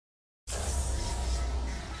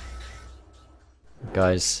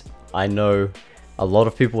Guys, I know a lot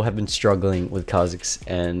of people have been struggling with Kha'Zix,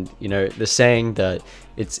 and you know, they're saying that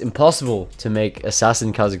it's impossible to make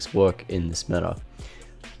Assassin Kha'Zix work in this meta.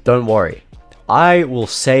 Don't worry, I will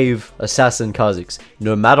save Assassin Kha'Zix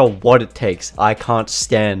no matter what it takes. I can't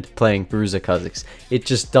stand playing Bruiser Kha'Zix. It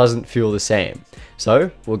just doesn't feel the same. So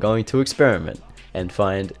we're going to experiment and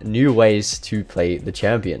find new ways to play the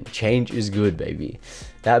champion. Change is good, baby.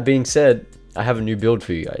 That being said, I have a new build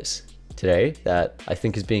for you guys today that I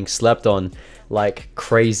think is being slept on like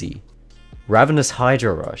crazy. Ravenous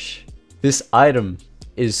Hydra Rush. This item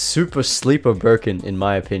is super sleeper broken in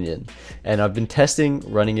my opinion, and I've been testing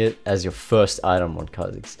running it as your first item on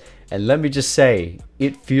Kha'Zix, and let me just say,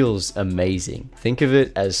 it feels amazing. Think of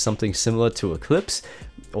it as something similar to Eclipse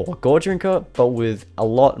or Gore Drinker, but with a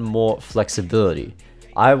lot more flexibility.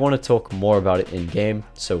 I want to talk more about it in game,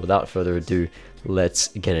 so without further ado, let's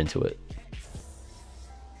get into it.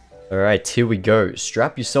 Alright, here we go.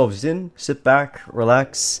 Strap yourselves in, sit back,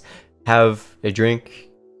 relax, have a drink,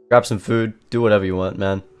 grab some food, do whatever you want,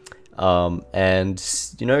 man.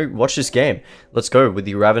 And, you know, watch this game. Let's go with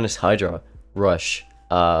the Ravenous Hydra Rush.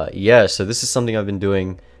 Yeah, so this is something I've been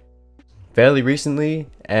doing fairly recently,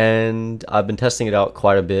 and I've been testing it out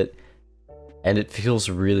quite a bit, and it feels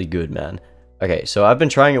really good, man. Okay, so I've been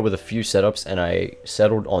trying it with a few setups, and I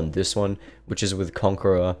settled on this one, which is with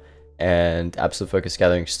Conqueror and Absolute Focus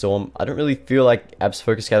Gathering Storm. I don't really feel like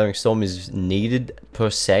Absolute Focus Gathering Storm is needed per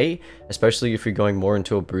se, especially if you're going more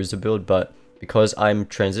into a Bruiser build, but because I'm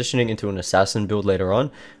transitioning into an Assassin build later on,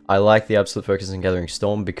 I like the Absolute Focus and Gathering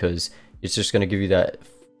Storm because it's just going to give you that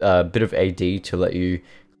bit of AD to let you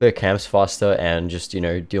clear camps faster and just, you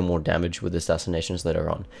know, deal more damage with assassinations later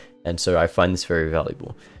on. And so I find this very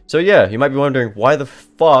valuable. So yeah, you might be wondering, why the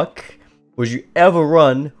fuck would you ever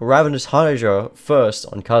run Ravenous Hydra first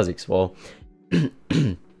on Kha'Zix? Well,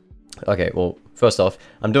 okay, well, first off,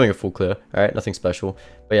 I'm doing a full clear, alright, nothing special.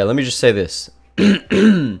 But yeah, let me just say this.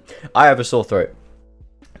 I have a sore throat.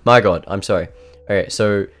 My god, I'm sorry. Okay,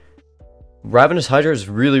 so Ravenous Hydra is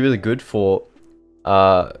really good for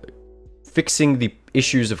fixing the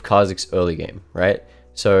issues of Kha'Zix early game, right?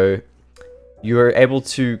 So you are able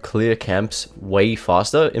to clear camps way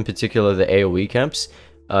faster, in particular the AoE camps.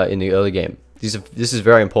 In the early game. This is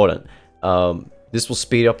very important. This will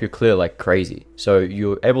speed up your clear like crazy. So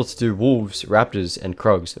you're able to do Wolves, Raptors, and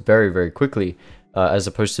Krugs very quickly, as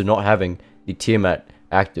opposed to not having the Tiamat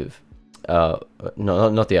active. No,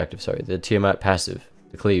 not the active, sorry. The Tiamat passive,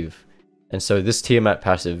 the Cleave. And so this Tiamat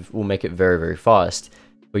passive will make it very fast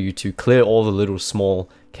for you to clear all the little small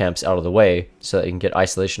camps out of the way so that you can get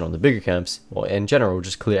isolation on the bigger camps, or in general,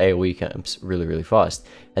 just clear AoE camps really fast.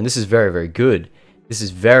 And this is very good. This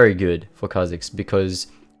is very good for Kha'Zix because,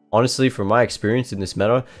 honestly, from my experience in this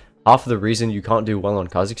meta, half of the reason you can't do well on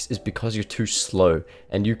Kha'Zix is because you're too slow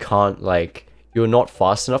and you can't, like, you're not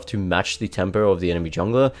fast enough to match the tempo of the enemy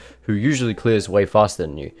jungler, who usually clears way faster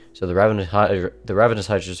than you. So the Ravenous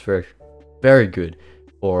Hydra is very good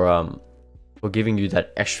for giving you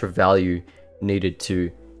that extra value needed to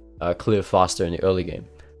clear faster in the early game.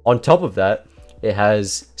 On top of that, it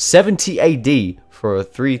has 70 AD for a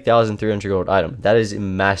 3,300 gold item. That is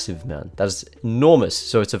massive, man. That is enormous.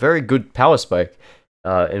 So it's a very good power spike,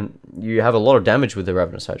 and you have a lot of damage with the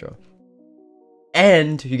Ravenous Hydra.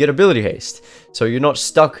 And you get ability haste. So you're not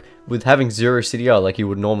stuck with having 0 CDR like you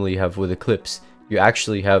would normally have with Eclipse. You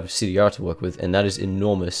actually have CDR to work with, and that is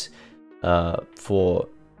enormous for,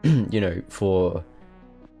 you know, for,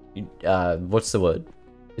 what's the word?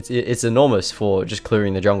 It's enormous for just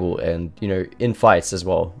clearing the jungle and, you know, in fights as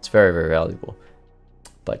well. It's very valuable.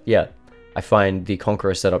 But yeah, I find the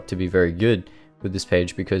Conqueror setup to be very good with this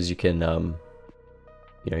page because you can,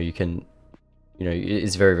 you know,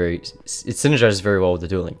 it's it synergizes very well with the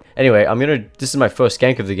dueling. Anyway, this is my first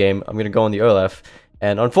gank of the game. I'm gonna go on the Olaf,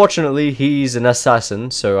 and unfortunately, he's an assassin,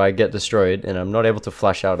 so I get destroyed, and I'm not able to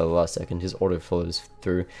flash out at the last second. His auto flows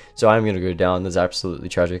through, so I'm gonna go down. That's absolutely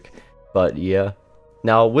tragic. But yeah.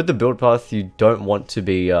 Now, with the build path, you don't want to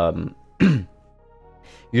be, you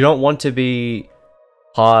don't want to be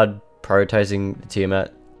hard prioritizing the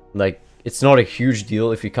Tiamat. Like, it's not a huge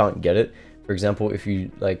deal if you can't get it. For example, if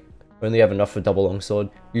you, like, only have enough for double longsword,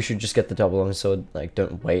 you should just get the double longsword. Like,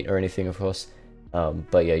 don't wait or anything, of course.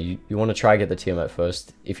 But yeah, you want to try to get the Tiamat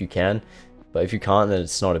first, if you can. But if you can't, then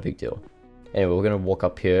it's not a big deal. Anyway, we're going to walk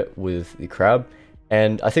up here with the Crab.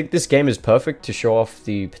 And I think this game is perfect to show off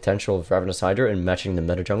the potential of Ravenous Hydra in matching the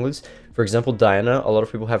meta junglers. For example, Diana. A lot of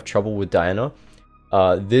people have trouble with Diana.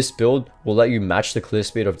 This build will let you match the clear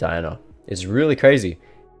speed of Diana. It's really crazy.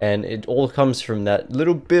 And it all comes from that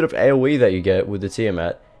little bit of AoE that you get with the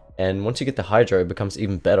Tiamat. And once you get the Hydra, it becomes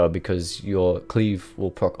even better because your cleave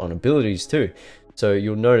will proc on abilities too. So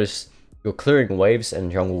you'll notice you're clearing waves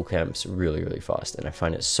and jungle camps really fast, and I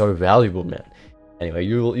find it so valuable, man. Anyway,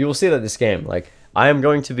 you will see that this game, like, I am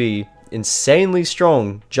going to be insanely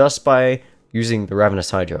strong just by using the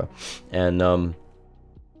Ravenous Hydra, and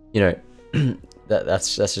you know,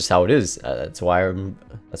 that's just how it is. That's why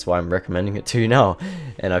I'm recommending it to you now,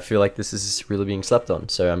 and I feel like this is really being slept on.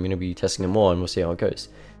 So I'm gonna be testing it more, and we'll see how it goes.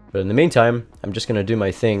 But in the meantime, I'm just gonna do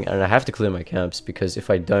my thing, and I have to clear my camps because if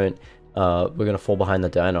I don't, we're gonna fall behind the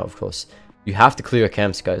dino. Of course, you have to clear your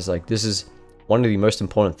camps, guys. Like, this is one of the most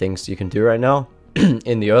important things you can do right now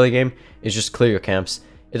in the early game, is just clear your camps.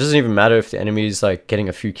 It doesn't even matter if the enemy is like getting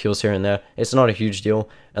a few kills here and there. It's not a huge deal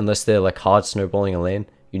unless they're like hard snowballing a lane.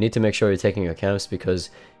 You need to make sure you're taking your camps because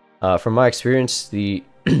from my experience, the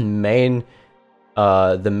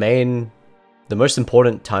most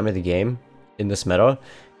important time of the game in this meta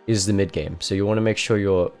is the mid game. So you want to make sure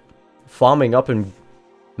you're farming up and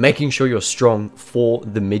making sure you're strong for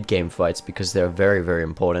the mid game fights because they're very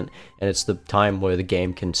important, and it's the time where the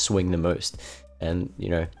game can swing the most. And you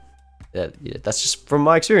know, that's just from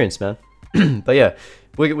my experience, man. But yeah,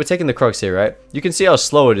 we're taking the Crocs here, right? You can see how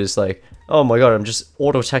slow it is. Like, oh my god, I'm just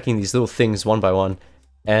auto-attacking these little things one by one.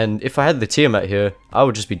 And if I had the Tiamat here, I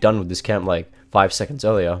would just be done with this camp like 5 seconds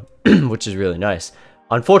earlier, which is really nice.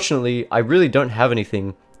 Unfortunately, I really don't have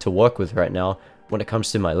anything to work with right now when it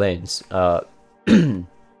comes to my lanes. Nautilus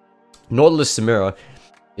Samira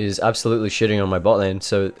is absolutely shitting on my bot lane,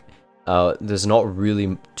 so there's not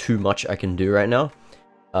really too much I can do right now.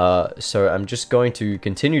 So I'm just going to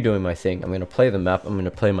continue doing my thing. I'm going to play the map, I'm going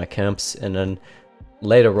to play my camps, and then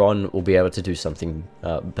later on we'll be able to do something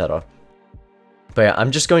better. But yeah,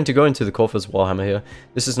 I'm just going to go into the Corphus Warhammer here.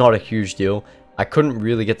 This is not a huge deal. I couldn't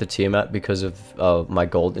really get the Tiamat because of my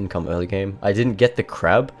gold income early game. I didn't get the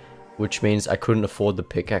Crab, which means I couldn't afford the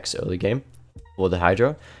pickaxe early game or the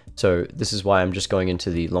Hydra. So this is why I'm just going into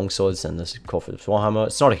the longswords and this Corphus Warhammer.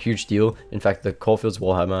 It's not a huge deal. In fact, the Corphus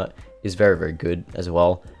Warhammer is very good as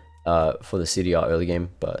well for the CDR early game.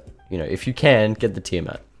 But you know, if you can, get the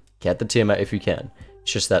Tiamat. Get the Tiamat if you can.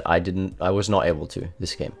 It's just that I was not able to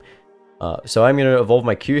this game. So I'm going to evolve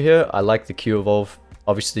my Q here. I like the Q evolve.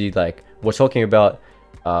 Obviously, like, we're talking about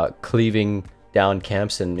cleaving down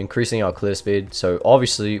camps and increasing our clear speed. So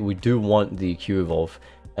obviously we do want the Q evolve.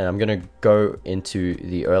 And I'm going to go into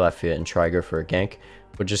the Olaf here and try go for a gank.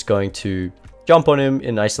 We're just going to jump on him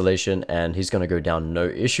in isolation, and he's going to go down no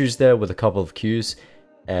issues there with a couple of Qs.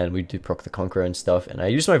 And we do proc the Conqueror and stuff. And I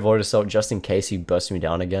use my Void Assault just in case he bursts me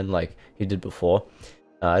down again like he did before.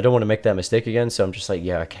 I don't want to make that mistake again, so I'm just like,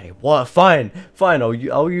 yeah, okay, what? Fine,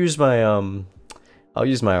 I'll use my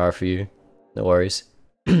R for you, no worries.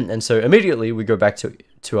 And so immediately we go back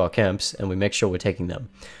to our camps and we make sure we're taking them.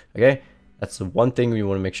 Okay, that's the one thing we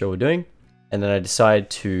want to make sure we're doing. And then I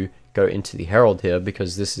decide to go into the Herald here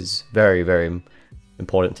because this is very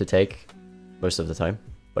important to take most of the time.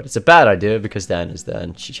 But it's a bad idea because Dan is there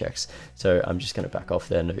and she checks. So I'm just gonna back off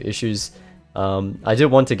there, no issues. I did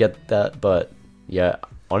want to get that, but yeah,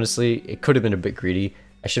 honestly, it could have been a bit greedy.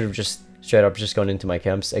 I should have just straight up just gone into my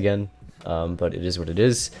camps again, but it is what it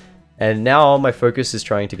is. And now my focus is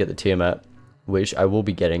trying to get the Tiamat, which I will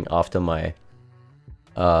be getting after my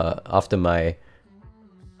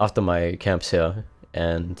camps here,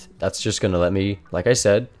 and that's just gonna let me, like I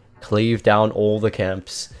said, cleave down all the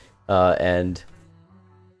camps and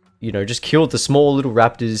you know, just kill the small little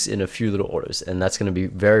raptors in a few little orders, and that's gonna be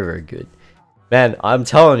very good. Man, I'm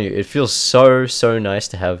telling you, it feels so nice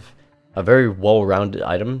to have a very well-rounded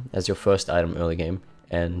item as your first item early game,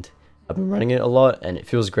 and I've been running it a lot and it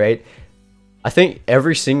feels great. I think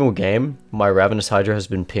every single game my Ravenous Hydra has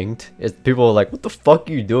been pinged. People are like, what the fuck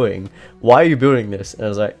are you doing? Why are you building this? And I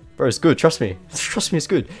was like, bro, it's good, trust me. Trust me, it's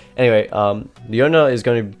good. Anyway, Leona is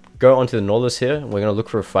going to go onto the Nautilus here. We're going to look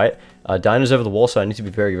for a fight. Dino's over the wall, so I need to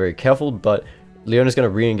be very careful, but Leona's going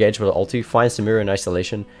to re-engage with her ulti, find Samira in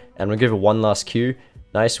isolation, and we'll give her one last Q.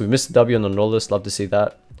 Nice, we missed the W on the Nautilus, love to see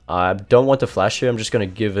that. I don't want to flash here, I'm just going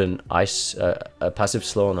to give an ice, a passive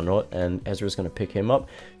slow on the Naut, and Ezra's going to pick him up.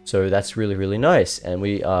 So that's really nice, and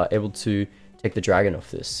we are able to take the dragon off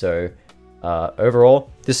this. So overall,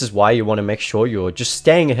 this is why you want to make sure you're just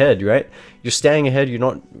staying ahead, right? You're staying ahead, you're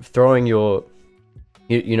not throwing your,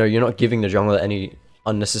 you know, you're not giving the jungler any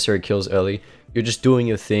unnecessary kills early. You're just doing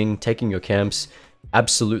your thing, taking your camps,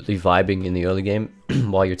 absolutely vibing in the early game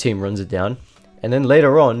while your team runs it down. And then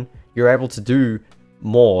later on, you're able to do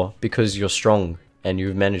more because you're strong and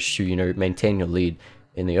you've managed to, you know, maintain your lead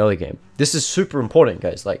in the early game. This is super important,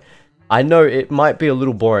 guys. Like, I know it might be a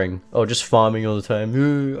little boring. Oh, just farming all the time.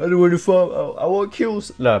 I don't want to farm. Oh, I want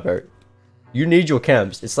kills. No, bro. You need your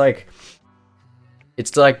camps. It's like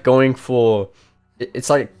going for. It's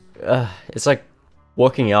like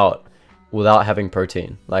working out without having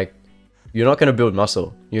protein. Like, you're not gonna build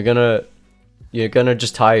muscle. You're gonna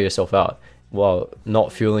just tire yourself out while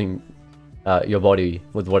not fueling your body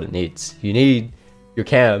with what it needs. You need your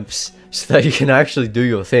camps so that you can actually do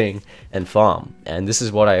your thing and farm. And this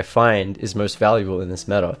is what I find is most valuable in this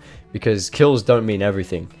meta, because kills don't mean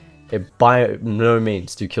everything. By no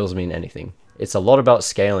means do kills mean anything. It's a lot about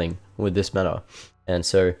scaling with this meta. And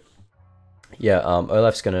so, yeah,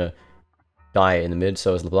 Olaf's gonna die in the mid,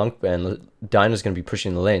 so is LeBlanc, and Dinah's gonna be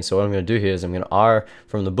pushing the lane. So what I'm gonna do here is I'm gonna R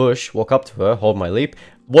from the bush, walk up to her, hold my leap.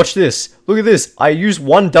 Watch this! Look at this! I use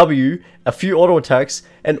one W, a few auto attacks,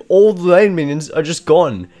 and all the lane minions are just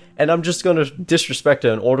gone. And I'm just gonna disrespect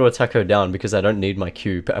her and auto attack her down because I don't need my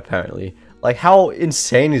Q, apparently. Like, how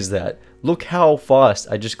insane is that? Look how fast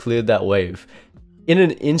I just cleared that wave. In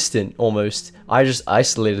an instant, almost, I just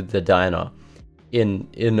isolated the Diana in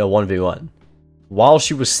a 1v1. While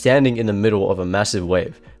she was standing in the middle of a massive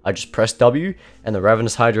wave, I just pressed W, and the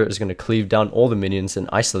Ravenous Hydra is going to cleave down all the minions and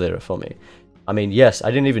isolate her for me. I mean, yes,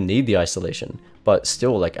 I didn't even need the isolation, but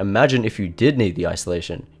still, like, imagine if you did need the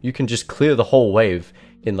isolation. You can just clear the whole wave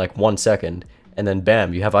in like 1 second, and then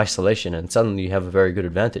bam, you have isolation, and suddenly you have a very good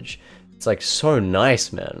advantage. It's like so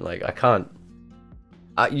nice, man. Like,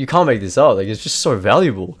 you can't make this up. Like, it's just so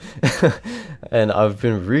valuable. And I've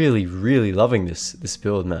been really loving this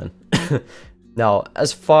build, man. Now,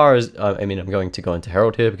 as far as I mean, I'm going to go into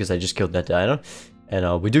Herald here because I just killed that Diana,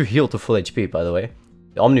 and we do heal to full HP, by the way.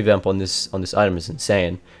 The Omnivamp on this item is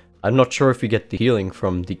insane. I'm not sure if you get the healing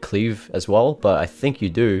from the cleave as well, but I think you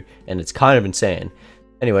do, and it's kind of insane.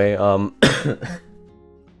 Anyway,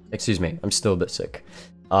 excuse me, I'm still a bit sick.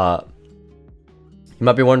 You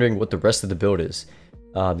might be wondering what the rest of the build is.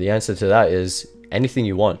 The answer to that is anything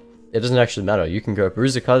you want. It doesn't actually matter. You can go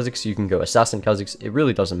Bruiser Kha'Zix, you can go Assassin Kha'Zix, it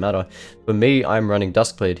really doesn't matter. For me, I'm running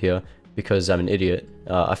Duskblade here because I'm an idiot.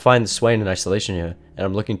 I find the Swain in isolation here, and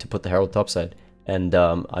I'm looking to put the Herald topside. And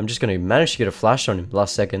I'm just going to manage to get a flash on him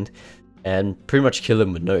last second, and pretty much kill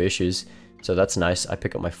him with no issues. So that's nice. I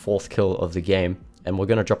pick up my 4th kill of the game, and we're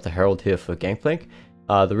going to drop the Herald here for Gangplank.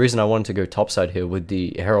 The reason I wanted to go topside here with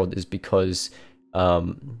the Herald is because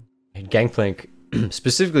Gangplank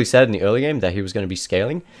specifically said in the early game that he was going to be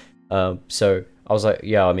scaling. So I was like,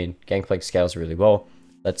 yeah, I mean, Gangplank scales really well.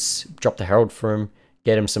 Let's drop the Herald for him,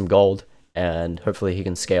 get him some gold, and hopefully he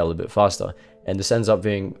can scale a bit faster. And this ends up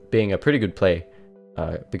being a pretty good play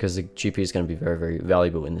because the GP is going to be very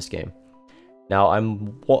valuable in this game. Now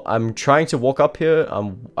I'm trying to walk up here.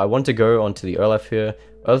 I want to go onto the Olaf here.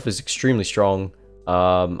 Olaf is extremely strong.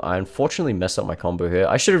 I unfortunately messed up my combo here.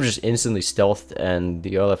 I should have just instantly stealthed, and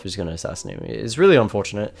the Olaf is going to assassinate me. It's really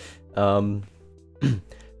unfortunate.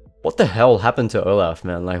 What the hell happened to Olaf,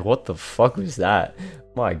 man? Like, what the fuck was that?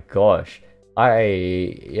 My gosh.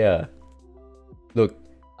 Yeah. Look,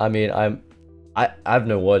 I mean, I have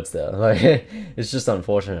no words there. Like, it's just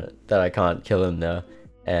unfortunate that I can't kill him there,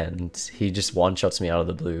 and he just one-shots me out of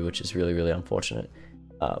the blue, which is really unfortunate.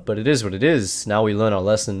 But it is what it is. Now we learn our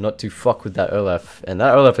lesson not to fuck with that Olaf, and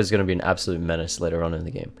that Olaf is going to be an absolute menace later on in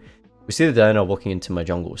the game. We see the Diana walking into my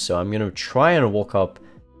jungle, so I'm going to try and walk up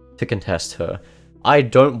to contest her. I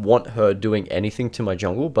don't want her doing anything to my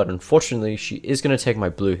jungle, but unfortunately she is going to take my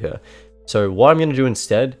blue here. So what I'm going to do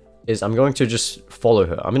instead is I'm going to just follow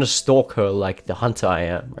her. I'm going to stalk her like the hunter I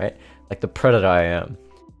am, right? Like the predator I am.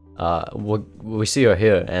 We see her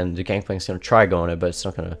here, and the Gangplank's going to try go on her, but it's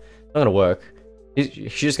not going to work.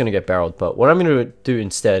 She's just going to get barreled. But what I'm going to do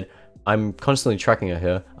instead, I'm constantly tracking her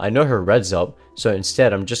here. I know her red's up, so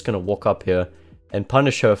instead I'm just going to walk up here and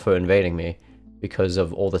punish her for invading me because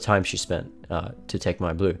of all the time she spent to take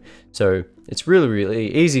my blue. So it's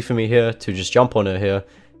really easy for me here to just jump on her here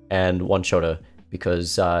and one-shot her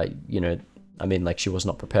because, you know, I mean, like, she was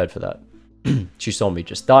not prepared for that. She saw me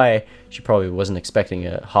just die. She probably wasn't expecting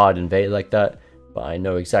a hard invade like that, but I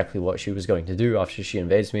know exactly what she was going to do after she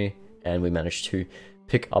invades me, and we managed to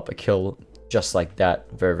pick up a kill just like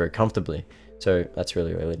that very comfortably. So that's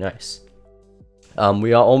really nice.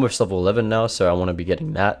 We are almost level 11 now, so I want to be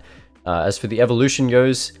getting that. As for the evolution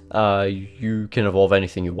goes, you can evolve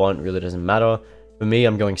anything you want, really doesn't matter. For me,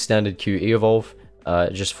 I'm going standard Q evolve,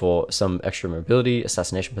 just for some extra mobility,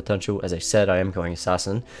 assassination potential. As I said, I am going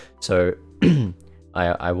assassin, so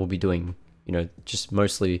I will be doing, you know, just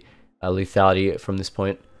mostly lethality from this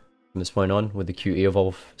point on with the Q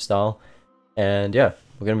evolve style. And yeah,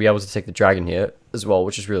 we're gonna be able to take the dragon here as well,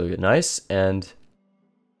 which is really nice. And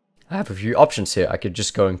I have a few options here. I could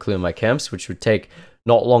just go and clear my camps, which would take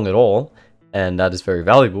not long at all, and that is very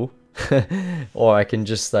valuable. Or I can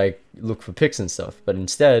just like look for picks and stuff. But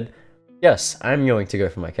instead, yes, I'm going to go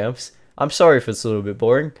for my camps. I'm sorry if it's a little bit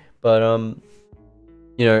boring, but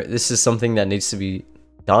you know, this is something that needs to be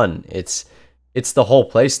done. It's the whole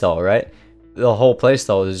playstyle, right? The whole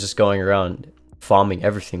playstyle is just going around farming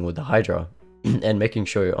everything with the Hydra and making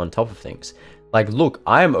sure you're on top of things. Like, look,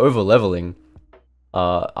 I am over leveling.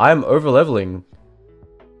 I'm over leveling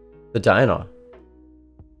the Diana.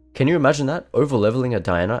 Can you imagine that? Over leveling a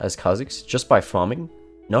Diana as Kha'Zix just by farming?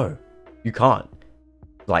 No, you can't.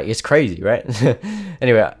 Like, it's crazy, right?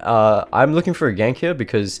 Anyway, I'm looking for a gank here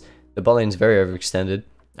because the bot lane's very overextended.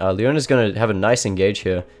 Leona's gonna have a nice engage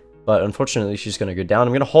here, but unfortunately she's gonna go down.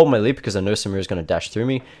 I'm gonna hold my lead because I know Samira's gonna dash through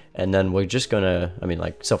me, and then we're just gonna, I mean,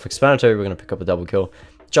 like, self-explanatory, we're gonna pick up a double kill,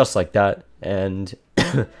 just like that, and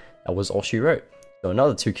that was all she wrote. So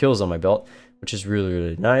another 2 kills on my belt, which is really,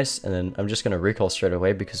 really nice, and then I'm just gonna recall straight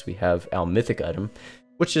away because we have our mythic item,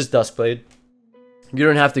 which is Duskblade. You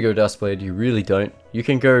don't have to go Duskblade, you really don't. You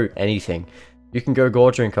can go anything. You can go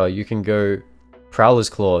Gore Drinker, you can go Prowler's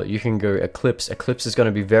Claw, you can go Eclipse. Eclipse is going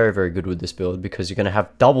to be very, very good with this build because you're going to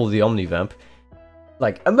have double the Omnivamp.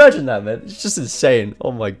 Like, imagine that, man. It's just insane.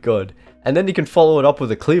 Oh my god. And then you can follow it up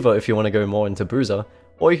with a Cleaver if you want to go more into Bruiser.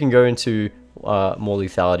 Or you can go into more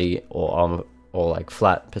lethality or armor, or like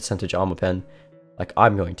flat percentage armor pen, like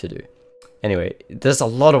I'm going to do. Anyway, there's a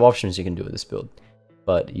lot of options you can do with this build.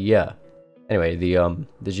 But yeah. Anyway, the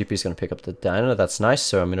GP is going to pick up the Diana. That's nice.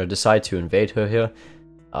 So I'm going to decide to invade her here.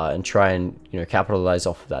 And try and, you know, capitalize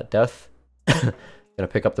off of that death. Gonna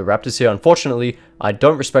pick up the Raptors here. Unfortunately, I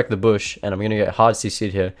don't respect the bush, and I'm gonna get hard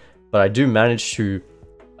CC'd here. But I do manage to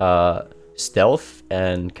stealth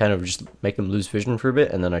and kind of just make them lose vision for a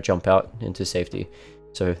bit, and then I jump out into safety.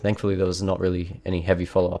 So thankfully, there was not really any heavy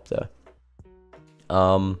follow-up there.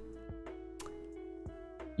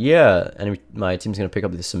 Yeah, and my team's gonna pick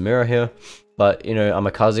up the Samira here. But, you know, I'm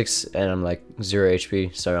a Kha'Zix, and I'm like 0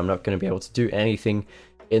 HP, so I'm not gonna be able to do anything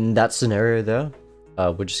in that scenario there.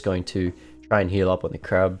 We're just going to try and heal up on the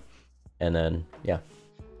crab, and then yeah,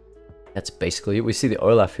 that's basically it. We see the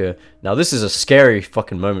Olaf here. Now this is a scary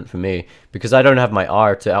fucking moment for me because I don't have my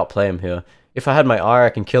R to outplay him here. If I had my R, I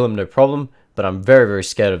can kill him no problem, but I'm very, very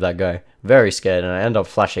scared of that guy. Very scared, and I end up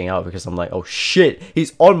flashing out because I'm like, oh shit,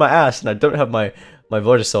 he's on my ass, and I don't have my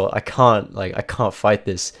Void Assault. I can't fight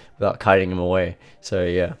this without kiting him away. So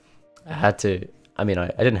yeah, I had to. I mean, I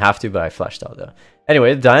didn't have to, but I flashed out there.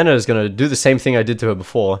 Anyway, Diana is going to do the same thing I did to her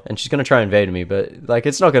before, and she's going to try and invade me, but, like,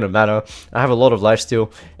 it's not going to matter. I have a lot of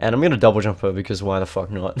lifesteal, and I'm going to double jump her, because why the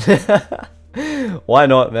fuck not? Why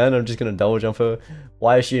not, man? I'm just going to double jump her.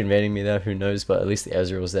 Why is she invading me there? Who knows, but at least the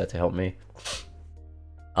Ezreal was there to help me.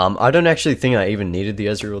 I don't actually think I even needed the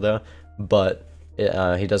Ezreal there, but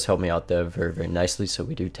he does help me out there very, very nicely, so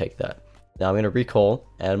we do take that. Now I'm going to recall,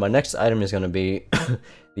 and my next item is going to be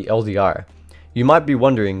the LDR. You might be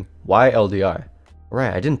wondering, why LDR?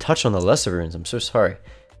 Right, I didn't touch on the lesser runes, I'm so sorry.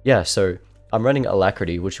 Yeah, so I'm running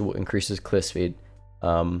Alacrity, which will increase his clear speed,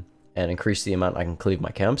 and increase the amount I can cleave my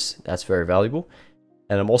camps. That's very valuable.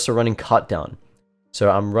 And I'm also running Cut Down. So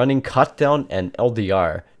I'm running Cut Down and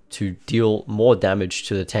LDR to deal more damage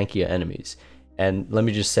to the tankier enemies. And let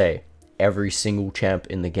me just say, every single champ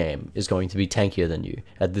in the game is going to be tankier than you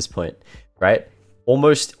at this point, right?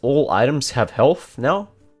 Almost all items have health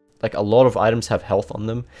now. Like, a lot of items have health on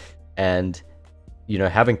them, and you know,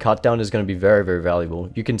 having Cut Down is going to be very, very valuable.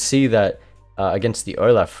 You can see that against the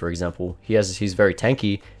Olaf, for example, he's very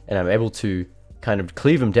tanky, and I'm able to kind of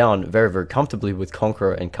cleave him down very, very comfortably with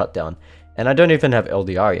Conqueror and Cut Down. And I don't even have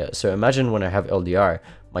LDR yet, so imagine when I have LDR,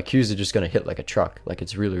 my Qs are just going to hit like a truck. Like,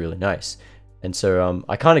 it's really, really nice. And so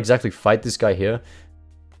I can't exactly fight this guy here.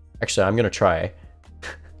 Actually, I'm going to try.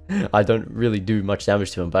 I don't really do much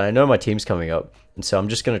damage to him, but I know my team's coming up, and so I'm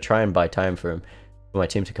just going to try and buy time for my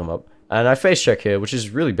team to come up. And I face check here, which is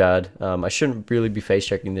really bad. I shouldn't really be face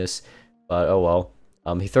checking this, but oh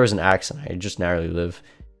well. He throws an axe, and I just narrowly live.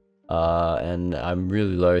 And I'm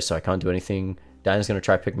really low, so I can't do anything. Diana's going to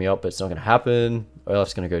try to pick me up, but it's not going to happen.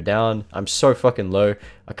 Olaf's going to go down. I'm so fucking low.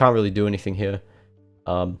 I can't really do anything here.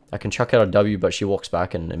 I can chuck out a W, but she walks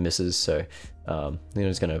back and it misses, so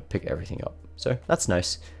Lena's going to pick everything up. So that's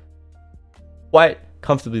nice. Quite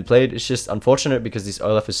comfortably played. It's just unfortunate because this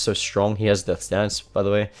Olaf is so strong. He has Death's Dance, by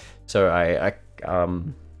the way. So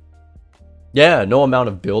yeah, no amount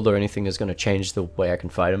of build or anything is going to change the way I can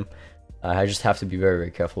fight him. I just have to be very,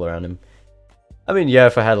 very careful around him. I mean, yeah,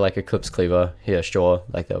 if I had like Eclipse Cleaver, yeah, sure,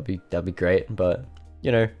 like that'd be great. But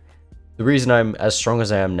you know, the reason I'm as strong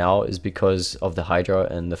as I am now is because of the Hydra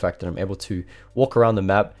and the fact that I'm able to walk around the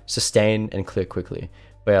map, sustain, and clear quickly.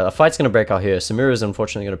 But yeah, the fight's going to break out here. Samira is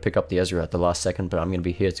unfortunately going to pick up the Ezreal at the last second, but I'm going to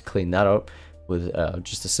be here to clean that up with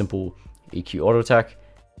just a simple EQ auto attack.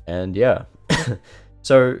 And yeah.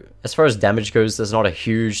 So as far as damage goes, there's not a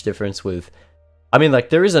huge difference with... I mean,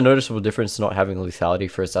 like, there is a noticeable difference not having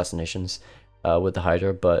lethality for assassinations with the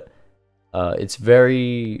Hydra, but it's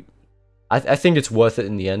very... I think it's worth it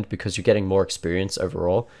in the end because you're getting more experience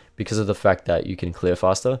overall because of the fact that you can clear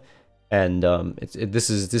faster. And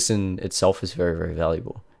this in itself is very, very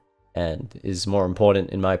valuable and is more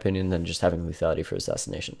important, in my opinion, than just having lethality for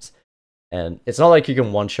assassinations. And it's not like you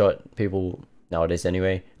can one-shot people nowadays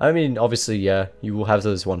anyway. I mean, obviously, yeah, you will have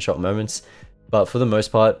those one-shot moments, but for the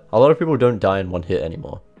most part, a lot of people don't die in one hit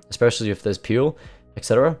anymore, especially if there's peel,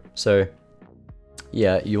 etc. So,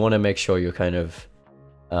 yeah, you want to make sure you're kind of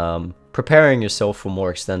preparing yourself for more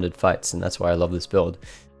extended fights, and that's why I love this build.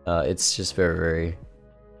 It's just very, very,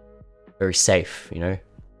 very safe, you know?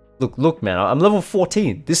 Look, man, I'm level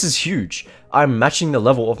 14. This is huge. I'm matching the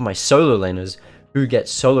level of my solo laners who get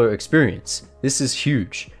solo experience. This is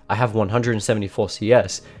huge. I have 174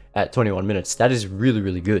 CS at 21 minutes. That is really,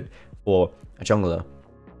 really good for a jungler.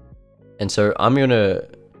 And so I'm going to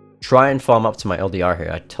try and farm up to my LDR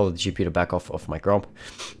here. I tell the GP to back off my gromp.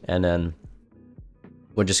 And then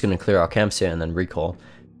we're just going to clear our camps here and then recall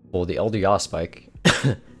for the LDR spike.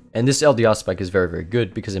 And this LDR spike is very, very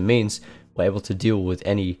good because it means we're able to deal with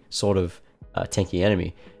any sort of tanky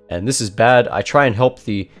enemy. And this is bad. I try and help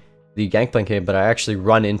the Gangplank here, but I actually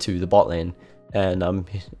run into the bot lane. And I'm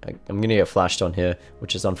going to get flashed on here,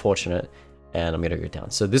 which is unfortunate. And I'm going to go down.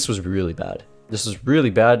 So this was really bad. This was really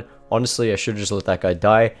bad. Honestly, I should have just let that guy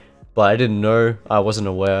die. But I didn't know. I wasn't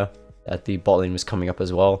aware that the bot lane was coming up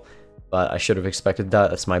as well. But I should have expected that.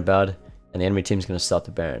 That's my bad. And the enemy team's going to start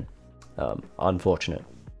the Baron. Unfortunate.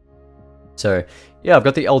 So, yeah, I've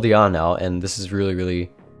got the LDR now. And this is really, really...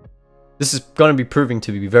 This is going to be proving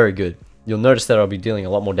to be very good. You'll notice that I'll be dealing a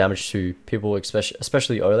lot more damage to people,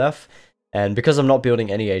 especially Olaf. And because I'm not building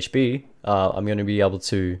any HB, I'm going to be able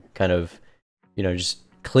to kind of, you know, just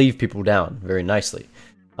cleave people down very nicely.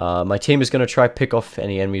 My team is going to try pick off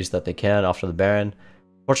any enemies that they can after the Baron.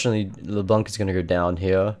 Fortunately, LeBlanc is going to go down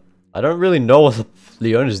here. I don't really know what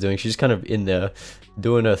Leona's doing. She's kind of in there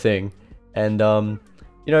doing her thing. And,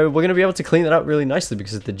 you know, we're going to be able to clean that up really nicely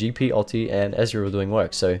because the GP, ulti, and Ezreal are doing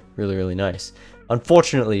work. So, really, really nice.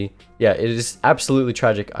 Unfortunately, yeah, it is absolutely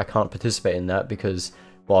tragic. I can't participate in that because...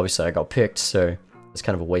 Well, obviously I got picked, so it's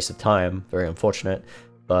kind of a waste of time. Very unfortunate.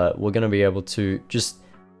 But we're going to be able to just,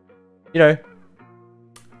 you know,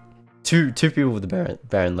 two people with the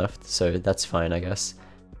Baron left, so that's fine, I guess.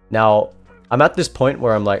 Now, I'm at this point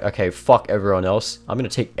where I'm like, okay, fuck everyone else. I'm going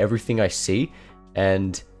to take everything I see,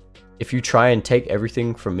 and if you try and take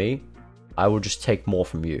everything from me, I will just take more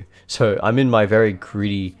from you. So I'm in my very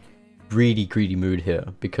greedy mood here,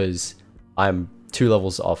 because I'm 2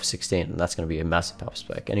 levels off 16, and that's going to be a massive power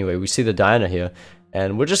spike. Anyway, we see the Diana here,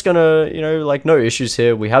 and we're just going to, you know, like, no issues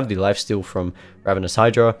here. We have the lifesteal from Ravenous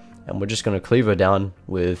Hydra, and we're just going to cleave her down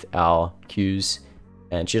with our Qs,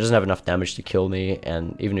 and she doesn't have enough damage to kill me,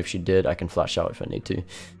 and even if she did, I can flash out if I need to.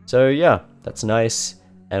 So yeah, that's nice,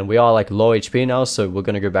 and we are like low HP now, so we're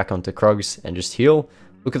going to go back onto Krogs and just heal.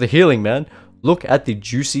 Look at the healing, man. Look at the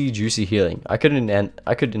juicy healing. I could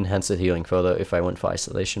enhance the healing further if I went for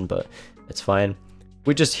isolation, but it's fine.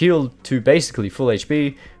 We just healed to basically full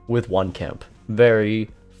HP with 1 camp. Very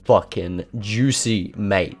fucking juicy,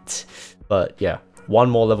 mate. But yeah, 1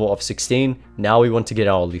 more level of 16. Now we want to get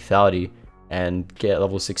our lethality and get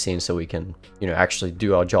level 16 so we can, you know, actually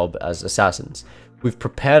do our job as assassins. We've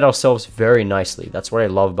prepared ourselves very nicely. That's what I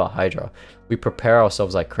love about Hydra. We prepare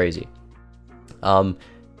ourselves like crazy.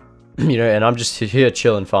 You know, and I'm just here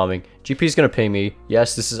chilling farming. GP's gonna ping me.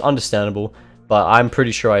 Yes, this is understandable, but I'm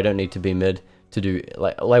pretty sure I don't need to be mid to do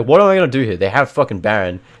like what am I gonna do here? They have fucking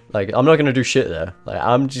Baron. Like, I'm not gonna do shit there. Like,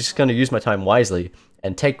 I'm just gonna use my time wisely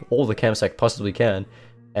and take all the camps I possibly can,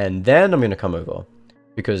 and then I'm gonna come over.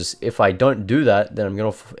 Because if I don't do that, then I'm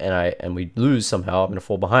gonna and we lose somehow, I'm gonna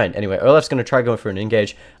fall behind. Anyway, Olaf's gonna try going for an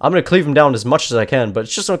engage. I'm gonna cleave him down as much as I can, but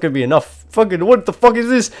it's just not gonna be enough. Fucking what the fuck is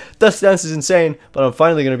this? Death Dance is insane, but I'm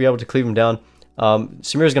finally gonna be able to cleave him down.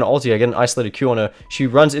 Samira's gonna ulti. I get an isolated Q on her. She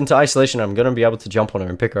runs into isolation. I'm gonna be able to jump on her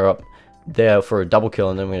and pick her up there for a double kill,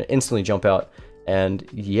 and then I'm gonna instantly jump out. And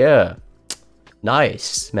yeah,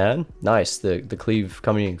 nice, man, nice. The cleave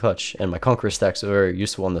coming in clutch, and my conqueror stacks are very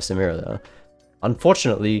useful on the Samira there.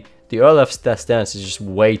 Unfortunately, the Olaf's Death Dance is just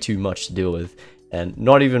way too much to deal with, and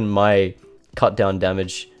not even my cut down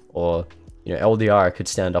damage or, you know, LDR could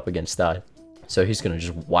stand up against that. So he's going to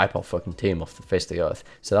just wipe our fucking team off the face of the earth.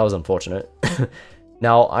 So that was unfortunate.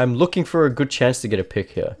 Now, I'm looking for a good chance to get a pick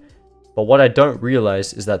here. But what I don't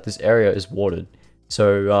realize is that this area is watered.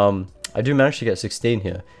 So I do manage to get 16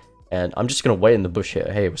 here. And I'm just going to wait in the bush here.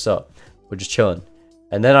 Hey, what's up? We're just chilling.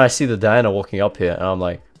 And then I see the Diana walking up here. And I'm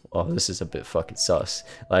like, oh, this is a bit fucking sus.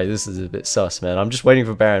 Like, this is a bit sus, man. I'm just waiting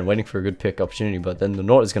for Baron, waiting for a good pick opportunity. But then the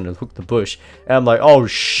Nort is going to hook the bush. And I'm like, oh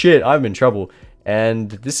shit, I'm in trouble. And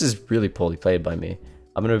this is really poorly played by me.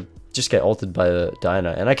 I'm going to just get ulted by the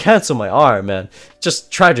Diana. And I cancel my R, man.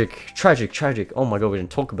 Just tragic, tragic, tragic. Oh my god, we didn't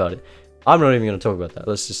talk about it. I'm not even going to talk about that.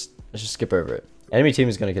 Let's just skip over it. Enemy team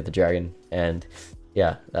is going to get the dragon. And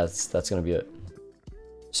yeah, that's going to be it.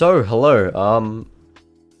 So, hello.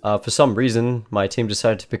 For some reason, my team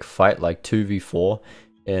decided to pick a fight like 2v4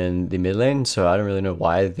 in the mid lane, so I don't really know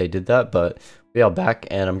why they did that, but we are back,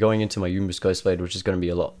 and I'm going into my Yumbus Ghostblade, which is going to be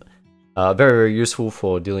a lot, very, very useful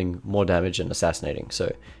for dealing more damage and assassinating.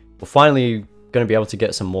 So we're finally going to be able to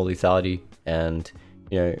get some more lethality, and,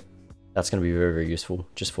 you know, that's going to be very, very useful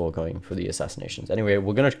just for going for the assassinations. Anyway,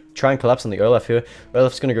 we're going to try and collapse on the Olaf here.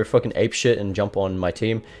 Olaf's going to go fucking apeshit and jump on my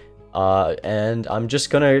team. And I'm just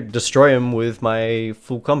gonna destroy him with my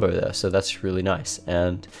full combo there, so that's really nice,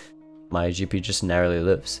 and my GP just narrowly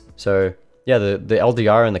lives. So yeah, the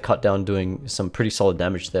LDR and the cut down doing some pretty solid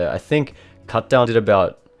damage there. I think cut down did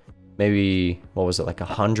about maybe, what was it, like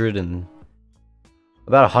 100 and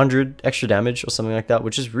about 100 extra damage or something like that,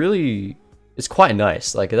 which is really, it's quite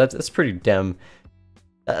nice. Like that's pretty damn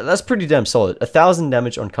solid. 1,000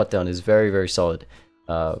 damage on cut down is very, very solid.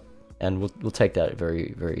 And we'll take that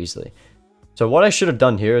very, very easily. So what I should have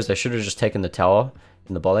done here is I should have just taken the tower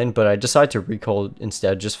in the bot lane, but I decided to recall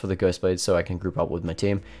instead just for the Ghostblade so I can group up with my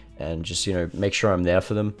team and just, you know, make sure I'm there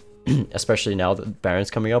for them. Especially now that Baron's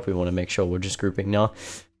coming up, we want to make sure we're just grouping now.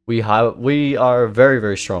 We are very,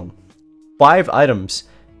 very strong. 5 items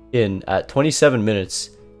in at 27 minutes.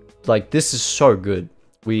 Like, this is so good.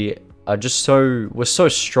 We're so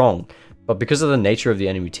strong. But because of the nature of the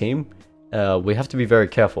enemy team, we have to be very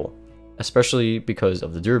careful. Especially because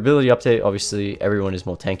of the durability update. Obviously, everyone is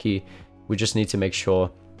more tanky. We just need to make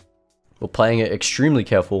sure we're playing it extremely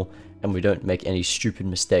careful and we don't make any stupid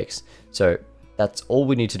mistakes. So that's all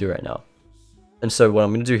we need to do right now. And so what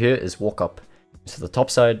I'm going to do here is walk up to the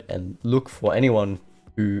top side and look for anyone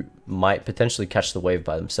who might potentially catch the wave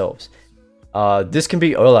by themselves. This can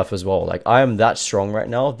be Olaf as well. Like, I am that strong right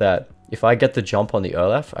now that if I get the jump on the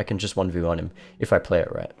Olaf, I can just 1v1 him if I play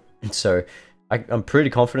it right. And so I'm pretty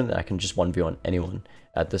confident that I can just 1v1 anyone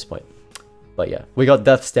at this point. But yeah, we got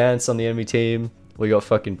Death Stance on the enemy team. We got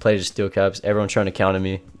fucking Plated Steel Caps. Everyone's trying to counter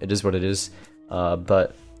me. It is what it is.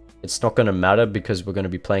 But it's not going to matter because we're going to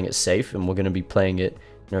be playing it safe and we're going to be playing it,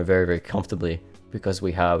 you know, very, very comfortably because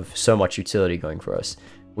we have so much utility going for us.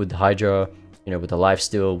 With the Hydra, you know, with the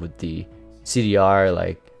lifesteal, with the CDR,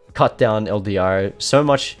 like cut down LDR, so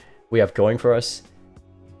much we have going for us.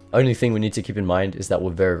 Only thing we need to keep in mind is that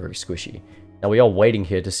we're very, very squishy. Now we are waiting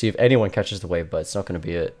here to see if anyone catches the wave, but it's not going to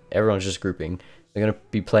be it. Everyone's just grouping. They're going to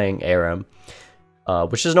be playing ARM,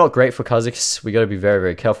 which is not great for Kha'Zix. We got to be very,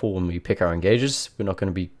 very careful when we pick our engages. We're not going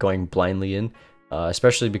to be going blindly in,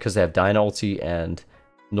 especially because they have Diana ulti and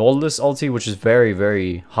Nautilus ulti, which is very,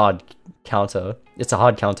 very hard counter. It's a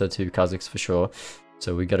hard counter to Kha'Zix for sure.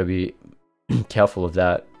 So we got to be careful of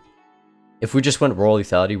that. If we just went raw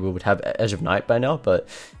lethality, we would have Edge of Night by now, but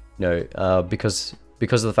no, because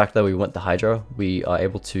of the fact that we went the Hydra, we are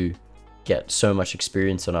able to get so much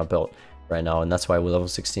experience on our belt right now, and that's why we're level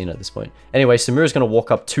 16 at this point. Anyway, Samira's going to walk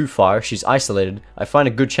up too far. She's isolated. I find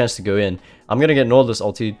a good chance to go in. I'm going to get Nautilus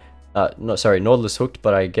ulted. Nautilus hooked,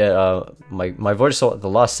 but I get my Void Assault at the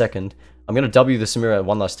last second. I'm going to W the Samira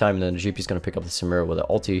one last time, and then the GP's going to pick up the Samira with an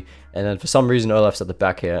ulti. And then for some reason, Olaf's at the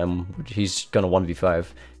back here, and he's going to 1v5,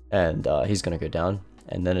 and he's going to go down.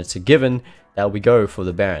 And then it's a given that we go for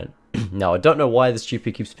the Baron. Now, I don't know why this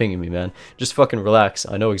GP keeps pinging me, man. Just fucking relax.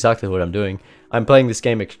 I know exactly what I'm doing. I'm playing this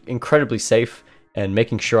game incredibly safe and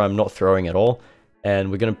making sure I'm not throwing at all. And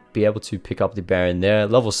we're going to be able to pick up the Baron there.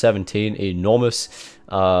 Level 17, enormous.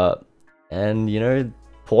 And, you know,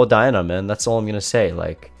 poor Diana, man. That's all I'm going to say.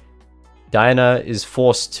 Like, Diana is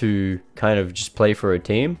forced to kind of just play for her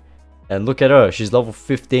team. And look at her. She's level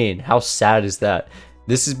 15. How sad is that?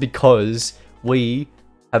 This is because we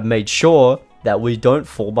have made sure that we don't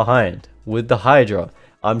fall behind with the Hydra.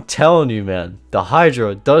 I'm telling you, man, the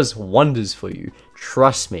Hydra does wonders for you.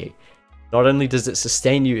 Trust me. Not only does it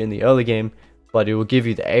sustain you in the early game, but it will give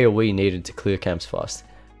you the AoE needed to clear camps fast.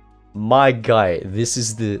 My guy, this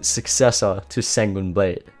is the successor to Sanguine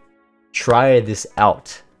Blade. Try this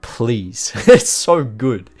out, please. It's so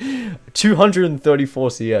good.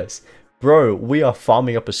 234 CS Bro, we are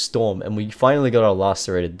farming up a storm, and we finally got our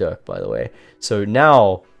lacerated dirk, by the way. So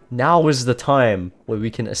now is the time where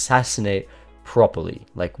we can assassinate properly.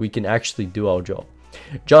 Like, we can actually do our job.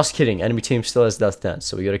 Just kidding, enemy team still has Death Dance,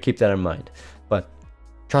 so we gotta keep that in mind. But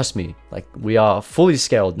trust me, like, we are fully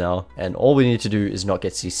scaled now, and all we need to do is not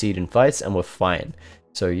get CC'd in fights, and we're fine.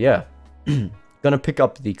 So yeah, gonna pick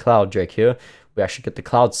up the Cloud Drake here. We actually get the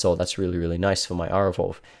Cloud Soul. That's really, really nice for my R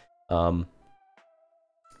evolve.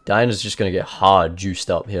 Diana's just going to get hard juiced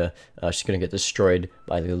up here. She's going to get destroyed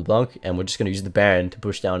by the LeBlanc, and we're just going to use the Baron to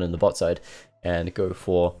push down in the bot side and go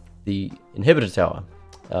for the inhibitor tower.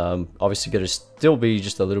 Obviously, going to still be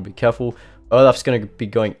just a little bit careful. Olaf's going to be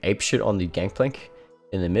going apeshit on the Gangplank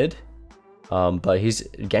in the mid, but his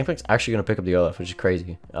Gangplank's actually going to pick up the Olaf, which is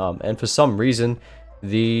crazy. And for some reason,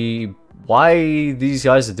 why these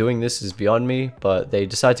guys are doing this is beyond me, but they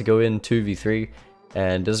decide to go in 2v3,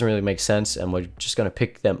 and it doesn't really make sense, and we're just going to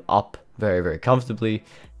pick them up very, very comfortably,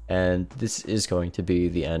 and this is going to be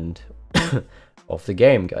the end of the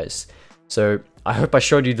game, guys. So I hope I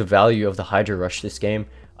showed you the value of the Hydra Rush this game.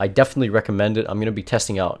 I definitely recommend it. I'm going to be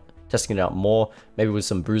testing it out more, maybe with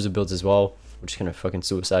some bruiser builds as well. We're just going to fucking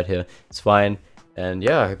suicide here. It's fine, and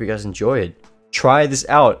yeah, I hope you guys enjoyed. Try this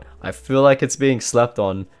out. I feel like it's being slept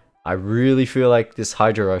on. I really feel like this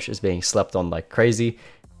Hydra Rush is being slept on like crazy.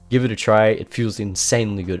 Give it a try. It feels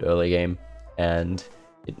insanely good early game, and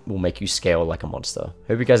it will make you scale like a monster.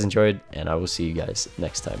 Hope you guys enjoyed, and I will see you guys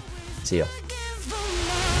next time. See ya.